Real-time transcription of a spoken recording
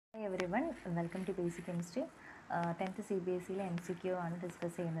everyone, welcome to Basic Chemistry. 10th CBSE MCQ ആണ്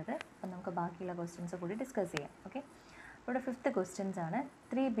discuss ചെയ്യുന്നത്. അപ്പോൾ നമുക്ക് ബാക്കിയുള്ള ക്വസ്റ്റ്യൻസ് കൂടി ഡിസ്കസ് ചെയ്യാം. ഓക്കെ, ഇവിടെ 5th ക്വസ്റ്റ്യൻസ് ആണ്.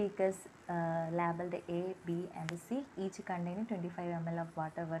 3 beakers labeled A, B and C, each containing 25 ml of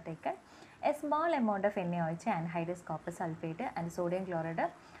water were taken. A small amount of NaOH, anhydrous copper sulfate and sodium chloride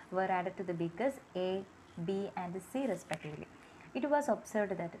were added to the beakers A, B and C respectively. It was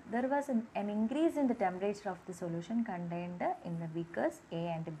observed that there was an increase in the temperature of the solution contained in the beakers A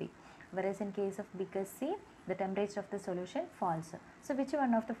and B, whereas in case of beaker C, the temperature of the solution falls. So which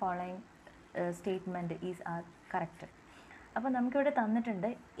one of the following statement is correct? അപ്പോൾ നമുക്കിവിടെ തന്നിട്ടുണ്ട്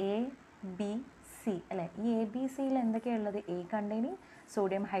A B C അല്ലേ. ഈ A B സിയിൽ എന്തൊക്കെയുള്ളത്? A containing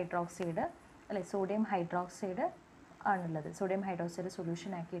sodium hydroxide അല്ലേ, sodium hydroxide ആണുള്ളത്. Sodium hydroxide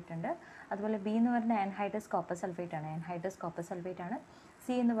solution ആക്കിയിട്ടുണ്ട്. അതുപോലെ ബി എന്ന് പറയുന്നത് ആൻഹൈഡ്രസ് കോപ്പർ സൾഫേറ്റ് ആണ്. ആൻഹൈഡ്രസ് കോപ്പർ സൾഫേറ്റ് ആണ്.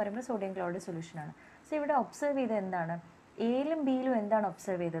 സി എന്ന് പറയുമ്പോൾ സോഡിയം ക്ലോറൈഡ് സൊല്യൂഷനാണ്. സോ ഇവിടെ ഒബ്സർവ് ചെയ്തത് എന്താണ്? എയിലും ബിയിലും എന്താണ്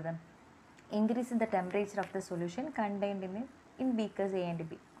ഒബ്സർവ് ചെയ്തത്? Increase in the temperature of the solution contained in beakers A and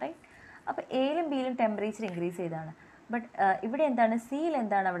B, right. അപ്പോൾ എയിലും ബിയിലും ടെമ്പറേച്ചർ ഇൻക്രീസ് ചെയ്താണ്. ബട്ട് ഇവിടെ എന്താണ്? സിയിൽ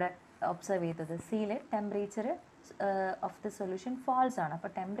എന്താണ് അവിടെ ഒബ്സർവ് ചെയ്തത്? സിയിൽ temperature of the solution false ആണ്.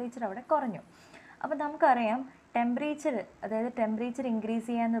 അപ്പോൾ ടെമ്പറേച്ചർ അവിടെ കുറഞ്ഞു. അപ്പോൾ നമുക്കറിയാം ടെമ്പറേച്ചർ, അതായത് ടെമ്പറേച്ചർ ഇൻക്രീസ്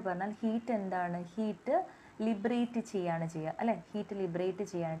ചെയ്യാന്ന് പറഞ്ഞാൽ ഹീറ്റ് എന്താണ്? ഹീറ്റ് ലിബറേറ്റ് ചെയ്യാണ് ചെയ്യുക അല്ലേ. ഹീറ്റ് ലിബറേറ്റ്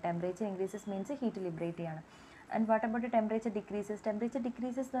ചെയ്യാണ്. Temperature increases means heat liberate ചെയ്യാണ്. And what about temperature decreases? Temperature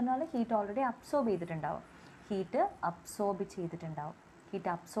decreases എന്ന് പറഞ്ഞാൽ ഹീറ്റ് ഓൾറെഡി അബ്സോർബ് ചെയ്തിട്ടുണ്ടാവും. ഹീറ്റ്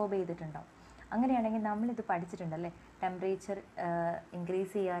അബ്സോർബ് ചെയ്തിട്ടുണ്ടാവും. അങ്ങനെയാണെങ്കിൽ നമ്മളിത് പഠിച്ചിട്ടുണ്ടല്ലേ, ടെമ്പറേച്ചർ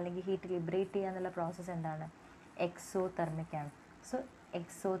ഇൻക്രീസ് ചെയ്യുക അല്ലെങ്കിൽ ഹീറ്റ് ലിബറേറ്റ് ചെയ്യുക എന്നുള്ള പ്രോസസ്സ് എന്താണ്? എക്സോതെർമിക്കാണ്. സോ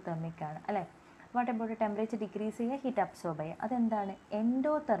എക്സോതെർമിക്കാണ് അല്ലേ. വാട്ട് അബൌട്ട് ടെമ്പറേച്ചർ ഡിക്രീസ് ചെയ്യുക, ഹീറ്റ് അബ്സോർബ് ചെയ്യുക, അതെന്താണ്?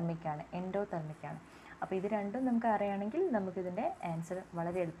 എൻഡോതെർമിക്കാണ്. അപ്പോൾ ഇത് രണ്ടും നമുക്ക് അറിയുകയാണെങ്കിൽ നമുക്കിതിൻ്റെ ആൻസർ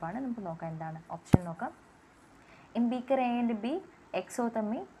വളരെ എളുപ്പമാണ്. നമുക്ക് നോക്കാം എന്താണ് ഓപ്ഷൻ നോക്കാം. In beaker A and B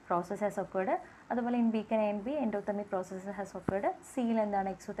എക്സോതെർമി process has occurred. അതുപോലെ in beaker A and B എൻഡോതെർമി process has occurred. സിയിൽ എന്താണ്?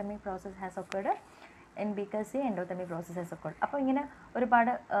 എക്സോതെർമി process has occurred. In beaker C എൻഡോതെർമി process has occurred. അപ്പോൾ ഇങ്ങനെ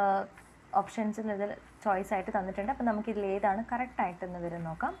ഒരുപാട് ഓപ്ഷൻസിൽ ഇതിൽ ചോയ്സ് ആയിട്ട് തന്നിട്ടുണ്ട്. അപ്പോൾ നമുക്കിതിൽ ഏതാണ് കറക്റ്റായിട്ടെന്ന് വരും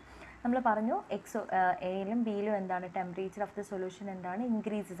നോക്കാം. നമ്മൾ പറഞ്ഞു എയിലും ബിയിലും എന്താണ്? ടെമ്പറേച്ചർ ഓഫ് ദ സൊല്യൂഷൻ എന്താണ്?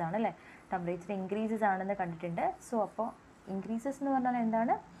 ഇൻക്രീസസ് ആണ് അല്ലേ. ടെമ്പറേച്ചർ ഇൻക്രീസസ് ആണെന്ന് കണ്ടിട്ടുണ്ട്. സോ അപ്പോൾ ഇൻക്രീസസ് എന്ന് പറഞ്ഞാൽ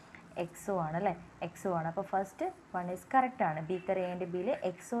എന്താണ്? എക്സോ ആണ് അല്ലേ. എക്സോ ആണ്. അപ്പോൾ ഫസ്റ്റ് വൺ ഈസ് കറക്റ്റ് ആണ്. ബീക്കർ എ ആൻഡ് ബിയിൽ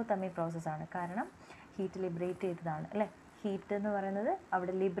എക്സോതെർമി പ്രോസസ് ആണ്. കാരണം ഹീറ്റ് ലിബറേറ്റ് ചെയ്തതാണ് അല്ലേ. ഹീറ്റ് എന്ന് പറയുന്നത്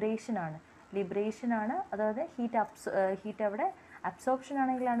അവിടെ ലിബറേഷൻ ആണ്. അതായത് ഹീറ്റ് അവിടെ അബ്സോർപ്ഷൻ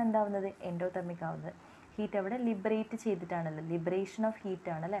ആണെങ്കിലാണ് എന്താവുന്നത്? എൻഡോതെർമിക് ആവുന്നത്. ഹീറ്റ് അവിടെ ലിബറേറ്റ് ചെയ്തിട്ടാണല്ലോ. ലിബറേഷൻ ഓഫ്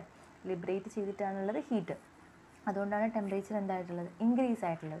ഹീറ്റ് ആണ് അല്ലേ. Liberate ചെയ്തിട്ടാണുള്ളത് heat. അതുകൊണ്ടാണ് ടെമ്പറേച്ചർ എന്തായിട്ടുള്ളത്? ഇൻക്രീസ്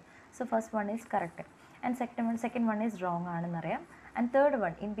ആയിട്ടുള്ളത്. So first one is correct and second one is wrong ആണെന്നറിയാം. And third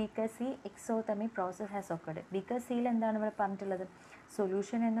one in beaker C എക്സോതെർമി process has occurred. Beaker സിയിൽ എന്താണ് ഇവിടെ പറഞ്ഞിട്ടുള്ളത്?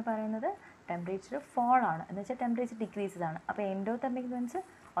 സൊല്യൂഷൻ എന്ന് പറയുന്നത് ടെമ്പറേച്ചർ ഫോൾ ആണ്, എന്ന് വെച്ചാൽ ടെമ്പറേച്ചർ ഡിക്രീസസ് ആണ്. അപ്പോൾ endothermic means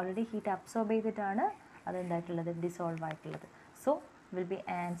already heat absorb ചെയ്തിട്ടാണ് അതെന്തായിട്ടുള്ളത്? ഡിസോൾവ് ആയിട്ടുള്ളത്. So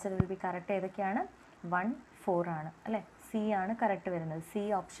answer will be correct. ഏതൊക്കെയാണ്? 1, 4 ആണ് അല്ലേ. സി ആണ് കറക്റ്റ് വരുന്നത്. സി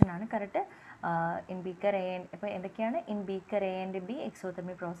ഓപ്ഷൻ ആണ് കറക്റ്റ്. ഇൻ ബീക്കർ എ ഇപ്പോൾ എന്തൊക്കെയാണ്? In beaker A and B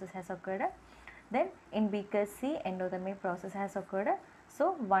എക്സോതെർമി process has occurred. Then in beaker C endothermic process has occurred. So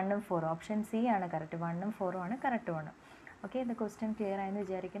 1 ഉം 4 ഓപ്ഷൻ സി ആണ് കറക്റ്റ്. 1 ഉം 4 ആണ് കറക്റ്റ് ആണ്. ഓക്കെ, ഇത് ക്വസ്റ്റ്യൻ ക്ലിയർ ആയെന്ന്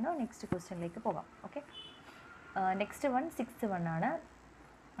വിചാരിക്കുന്നു. നെക്സ്റ്റ് ക്വസ്റ്റ്യനിലേക്ക് പോകാം. Okay, next one sixth one ആണ്.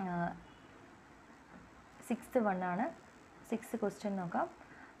 സിക്സ്ത് ക്വസ്റ്റ്യൻ നോക്കാം.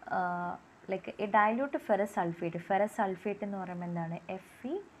 Like A dilute ferrous sulphate എന്ന് പറയുമ്പോൾ എന്താണ്?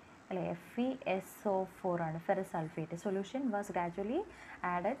 FeSO4 ആണ്. Ferrous sulphate solution was gradually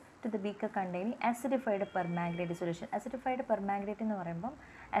added to the beaker containing ആസിഡിഫൈഡ് permanganate solution. ആസിഡിഫൈഡ് permanganate എന്ന് പറയുമ്പം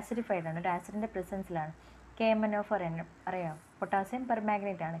ആസിഡിഫൈഡ് ആണ്, ഒരു ആസിഡിൻ്റെ പ്രസൻസിലാണ്. KMnO4 അറിയാം, പൊട്ടാസ്യം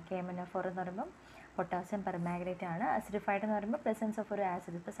പെർമാംഗനേറ്റ് ആണ്. KMnO4 എന്ന് പറയുമ്പം പൊട്ടാസ്യം പെർമാംഗനേറ്റ് ആണ്. ആസിഡിഫൈഡ് എന്ന് പറയുമ്പോൾ പ്രസൻസ് ഓഫ് ഒരു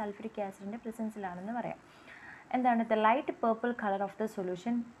ആസിഡ്, ഇപ്പോൾ സൾഫ്യൂരിക് ആസിഡിൻ്റെ പ്രസൻസിലാണെന്ന് പറയാം. എന്താണ്? The light purple colour of the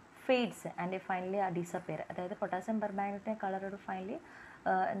solution fades and finally disappear. അതായത് പൊട്ടാസ്യം പെർമാംഗനേറ്റിൻ്റെ കളർ ഒരു ഫൈനലി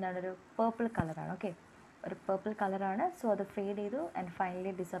എന്താണ്? ഒരു പേർപ്പിൾ കളറാണ്. ഓക്കെ, ഒരു പേർപ്പിൾ കളറാണ്. സോ അത് ഫെയ്ഡ് ചെയ്തു ആൻഡ്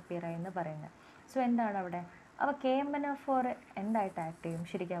ഫൈനലി ഡിസപ്പിയർ ആയി എന്ന് പറയുന്നത്. സോ എന്താണ് അവിടെ? അപ്പോൾ KMnO4 എന്തായിട്ട് ആക്ട് ചെയ്യും?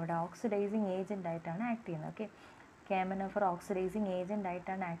 ശരിക്കും അവിടെ ഓക്സിഡൈസിങ് ഏജൻ്റ് ആയിട്ടാണ് ആക്ട് ചെയ്യുന്നത്. ഓക്കെ, KMnO4 ഓക്സിഡൈസിങ് ഏജൻ്റ്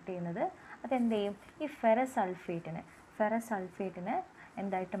ആയിട്ടാണ് ആക്ട് ചെയ്യുന്നത്. അതെന്ത് ചെയ്യും? ഈ ഫെറസ് സൾഫേറ്റിനെ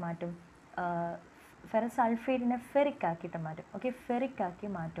എന്തായിട്ട് മാറ്റും? ഫെറസ് സൾഫേറ്റിനെ ഫെറിക് ആക്കിയിട്ട് മാറ്റും. ഓക്കെ, ഫെറിക് ആക്കി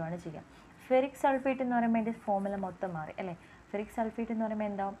മാറ്റുകയാണ് ചെയ്യുക. ഫെറിക് സൾഫേറ്റ് എന്ന് പറയുമ്പോൾ അതിൻ്റെ ഫോമുല മൊത്തം മാറി അല്ലേ. ഫെറിക് സൾഫേറ്റ് എന്ന് പറയുമ്പോൾ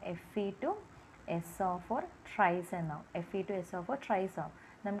എന്താവും? Fe2SO4 ട്രൈസ് എന്നാവും. Fe2SO4 ട്രൈസ് ആവും.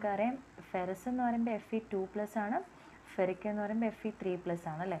 നമുക്കറിയാം ഫെറസ് എന്ന് പറയുമ്പോൾ Fe2+ ആണ്, ഫെറിക് എന്ന് പറയുമ്പോൾ Fe3+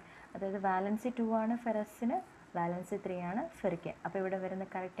 ആണ് അല്ലേ. അതായത് വാലൻസി 2 ആണ് ഫെറസിന്, വാലൻസി 3 ആണ് ഫെറിക്. അപ്പോൾ ഇവിടെ വരുന്ന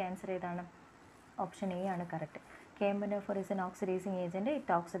കറക്റ്റ് ആൻസർ ഏതാണ്? ഓപ്ഷൻ എ ആണ് correct. KMnO4 is an oxidizing agent. It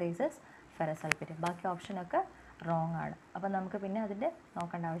oxidizes ferrous sulfate. ബാക്കി ഓപ്ഷനൊക്കെ റോങ് ആണ്. അപ്പോൾ നമുക്ക് പിന്നെ അതിൻ്റെ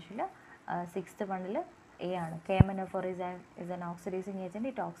നോക്കേണ്ട ആവശ്യമില്ല. 6th വണ്ണിൽ എ ആണ്. KMnO4 is an oxidizing agent.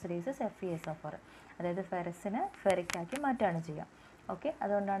 It oxidizes FeSO4. അതായത് ഫെറസിനെ ഫെറിക്കാക്കി മാറ്റുകയാണ് ചെയ്യുക. ഓക്കെ,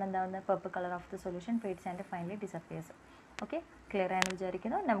 അതുകൊണ്ടാണ് എന്താവുന്നത്? Purple colour of the solution fades and finally disappears. Okay, clear ആയെന്ന്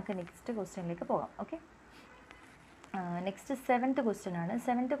വിചാരിക്കുന്നു. നമുക്ക് നെക്സ്റ്റ് ക്വസ്റ്റ്യനിലേക്ക് പോകാം. ഓക്കെ, നെക്സ്റ്റ് 7th ക്വസ്റ്റ്യൻ ആണ്.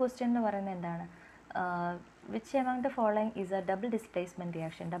 7th ക്വസ്റ്റ്യൻ എന്ന് പറയുന്നത് എന്താണ്? Which among the following is A double displacement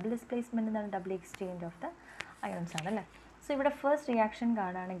reaction. Double displacement എന്നാണ് double exchange of the ions ആണ് അല്ലേ. സോ ഇവിടെ ഫസ്റ്റ് റിയാക്ഷൻ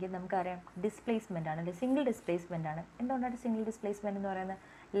കാണുകയാണെങ്കിൽ നമുക്കറിയാം ഡിസ്പ്ലേസ്മെൻ്റ് ആണ്, അല്ലെങ്കിൽ സിംഗിൾ ഡിസ്പ്ലേസ്മെൻ്റ് ആണ്. എന്തുകൊണ്ടാണ് സിംഗിൾ ഡിസ്പ്ലേസ്മെൻറ്റ് എന്ന് പറയുന്നത്?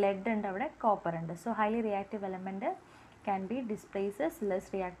 ലെഡ് ഉണ്ട്, അവിടെ കോപ്പർ ഉണ്ട്. So highly reactive element can be displaces less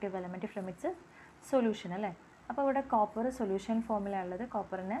reactive element from it's solution അല്ലേ. അപ്പോൾ ഇവിടെ കോപ്പർ സൊല്യൂഷൻ ഫോമിലുള്ളത്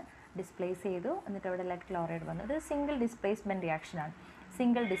കോപ്പറിനെ ഡിസ്പ്ലേസ് ചെയ്തു, എന്നിട്ട് അവിടെ ലെഡ് ക്ലോറൈഡ് വന്നു. ഇത് സിംഗിൾ ഡിസ്പ്ലേസ്മെൻറ്റ് റിയാക്ഷനാണ്.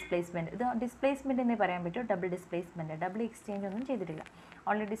 സിംഗിൾ ഡിസ്പ്ലേസ്മെൻറ്റ്, ഇത് ഡിസ്പ്ലേസ്മെൻറ്റ് എന്നേ പറയാൻ പറ്റുമോ? ഡബിൾ ഡിസ്പ്ലേസ്മെൻറ്റ്, ഡബിൾ എക്സ്ചേഞ്ച് ഒന്നും ചെയ്തിട്ടില്ല,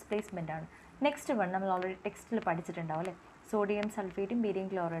 ഓൺലി ഡിസ്പ്ലേസ്മെൻ്റ് ആണ്. നെക്സ്റ്റ് വൺ നമ്മൾ ഓൾറെഡി ടെക്സ്റ്റിൽ പഠിച്ചിട്ടുണ്ടാവും അല്ലേ. Sodium സൾഫേറ്റും barium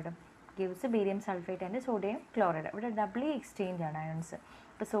ക്ലോറൈഡും gives barium sulphate and sodium chloride. ഇവിടെ ഡബിൾ എക്സ്ചേഞ്ച് ആണ് അയോൺസ്.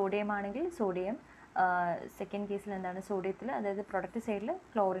 ഇപ്പോൾ സോഡിയം ആണെങ്കിൽ സോഡിയം, സെക്കൻഡ് കേസിൽ എന്താണ്? സോഡിയത്തിൽ, അതായത് പ്രൊഡക്റ്റ് സൈഡിൽ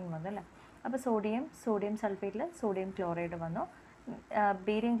ക്ലോറിൻ വന്നു അല്ലേ. അപ്പോൾ സോഡിയം സൾഫേറ്റിൽ സോഡിയം ക്ലോറൈഡ് വന്നു.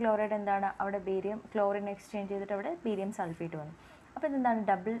 ബേരിയം ക്ലോറൈഡ് എന്താണ്? അവിടെ ബേരിയം ക്ലോറിൻ എക്സ്ചേഞ്ച് ചെയ്തിട്ട് അവിടെ ബേരിയം സൾഫേറ്റ് വന്നു. അപ്പോൾ ഇതെന്താണ്?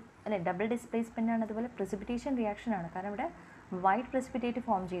 ഡബിൾ ഡിസ്പ്ലേസ്മെൻ്റ് ആണ്. അതുപോലെ പ്രെസിപ്പിറ്റേഷൻ റിയാക്ഷൻ ആണ്. കാരണം ഇവിടെ വൈറ്റ് പ്രസിപ്പിറ്റേറ്റ്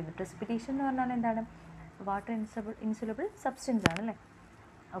ഫോം ചെയ്യുന്നു. പ്രസിപ്പിറ്റേഷൻ എന്ന് പറഞ്ഞാൽ എന്താണ്? വാട്ടർ ഇൻസുലബിൾ സബ്സ്റ്റൻസ് ആണ് അല്ലേ.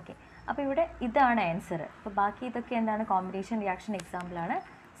 ഓക്കെ, അപ്പോൾ ഇവിടെ ഇതാണ് ആൻസർ. അപ്പോൾ ബാക്കി ഇതൊക്കെ എന്താണ്? കോമ്പിനേഷൻ റിയാക്ഷൻ എക്സാമ്പിളാണ്.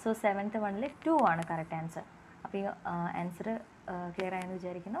 സോ 7th വണ്ണിൽ 2 ആണ് കറക്റ്റ് ആൻസർ. അപ്പോൾ ഈ ആൻസർ ക്ലിയർ ആയെന്ന്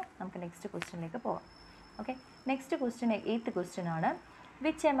വിചാരിക്കുന്നു. നമുക്ക് നെക്സ്റ്റ് ക്വസ്റ്റ്യനിലേക്ക് പോകാം. Okay, next question 8th question ആണ്.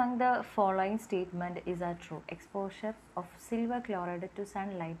 Which among the following statement is are true? Exposure of silver chloride to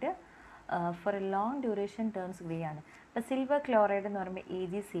sunlight four A long duration turns grey ആണ്. അപ്പോൾ സിൽവർ ക്ലോറൈഡ് എന്ന് പറയുമ്പോൾ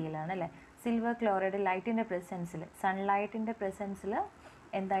AgCl ആണ് അല്ലേ. സിൽവർ ക്ലോറൈഡ് ലൈറ്റിൻ്റെ പ്രസൻസിൽ, സൺലൈറ്റിൻ്റെ പ്രസൻസിൽ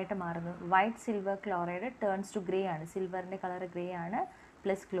എന്തായിട്ട് മാറുന്നു? White silver chloride turns to grey ആണ്. സിൽവറിൻ്റെ കളർ ഗ്രേ ആണ്,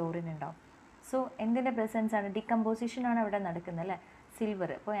 പ്ലസ് ക്ലോറിൻ ഉണ്ടാവും. സോ എന്തിൻ്റെ പ്രസൻസ് ആണ്? ഡിക്കമ്പോസിഷൻ ആണ് അവിടെ നടക്കുന്നത് അല്ലേ,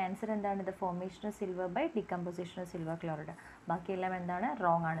 സിൽവർ. അപ്പോൾ ആൻസർ എന്താണ്? The formation of silver by decomposition of silver chloride. ബാക്കിയെല്ലാം എന്താണ്?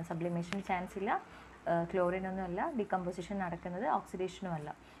 റോങ് ആണ്. സബ്ലിമേഷൻ ചാൻസ് ഇല്ല, ക്ലോറിനൊന്നും അല്ല, ഡിക്കമ്പോസിഷൻ നടക്കുന്നത്, ഓക്സിഡേഷനും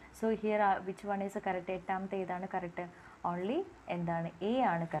അല്ല. So here which one is correct? 8ാമത്തെ ഏതാണ് കറക്റ്റ്? ഓൺലി എന്താണ്? എ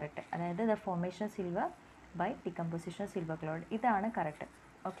ആണ് കറക്റ്റ്. അതായത് the formation of silver by decomposition of silver chloride, ഇതാണ് കറക്റ്റ്.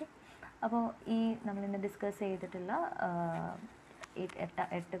 ഓക്കെ, അപ്പോൾ ഈ നമ്മളിന്ന് ഡിസ്കസ് ചെയ്തിട്ടുള്ള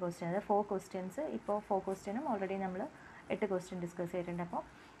 8 ക്വസ്റ്റ്യൻ, അതായത് 4 ക്വസ്റ്റ്യൻസ്, ഇപ്പോൾ 4 ക്വസ്റ്റ്യനും ഓൾറെഡി നമ്മൾ 8 ക്വസ്റ്റ്യൻ ഡിസ്കസ് ചെയ്തിട്ടുണ്ട്. അപ്പോൾ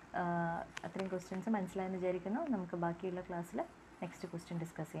അത്രയും ക്വസ്റ്റ്യൻസ് മനസ്സിലായെന്ന് വിചാരിക്കുന്നു. നമുക്ക് ബാക്കിയുള്ള ക്ലാസ്സിൽ നെക്സ്റ്റ് ക്വസ്റ്റ്യൻ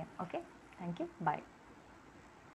ഡിസ്കസ് ചെയ്യാം. Okay, thank you, by.